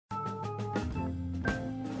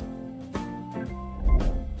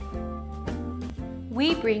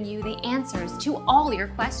we bring you the answers to all your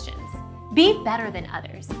questions. Be better than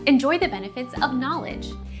others. Enjoy the benefits of knowledge.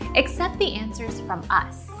 Accept the answers from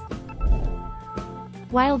us.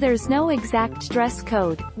 While there's no exact dress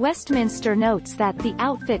code, Westminster notes that the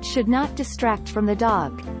outfit should not distract from the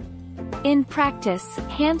dog. In practice,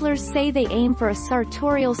 handlers say they aim for a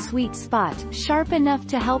sartorial sweet spot, sharp enough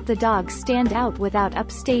to help the dog stand out without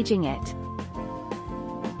upstaging it.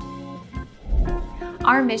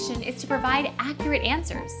 Our mission is to provide accurate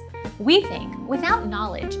answers. We think, without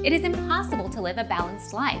knowledge, it is impossible to live a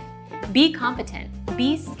balanced life. Be competent.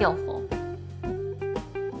 Be skillful.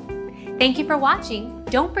 Thank you for watching.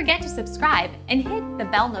 Don't forget to subscribe and hit the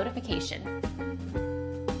bell notification.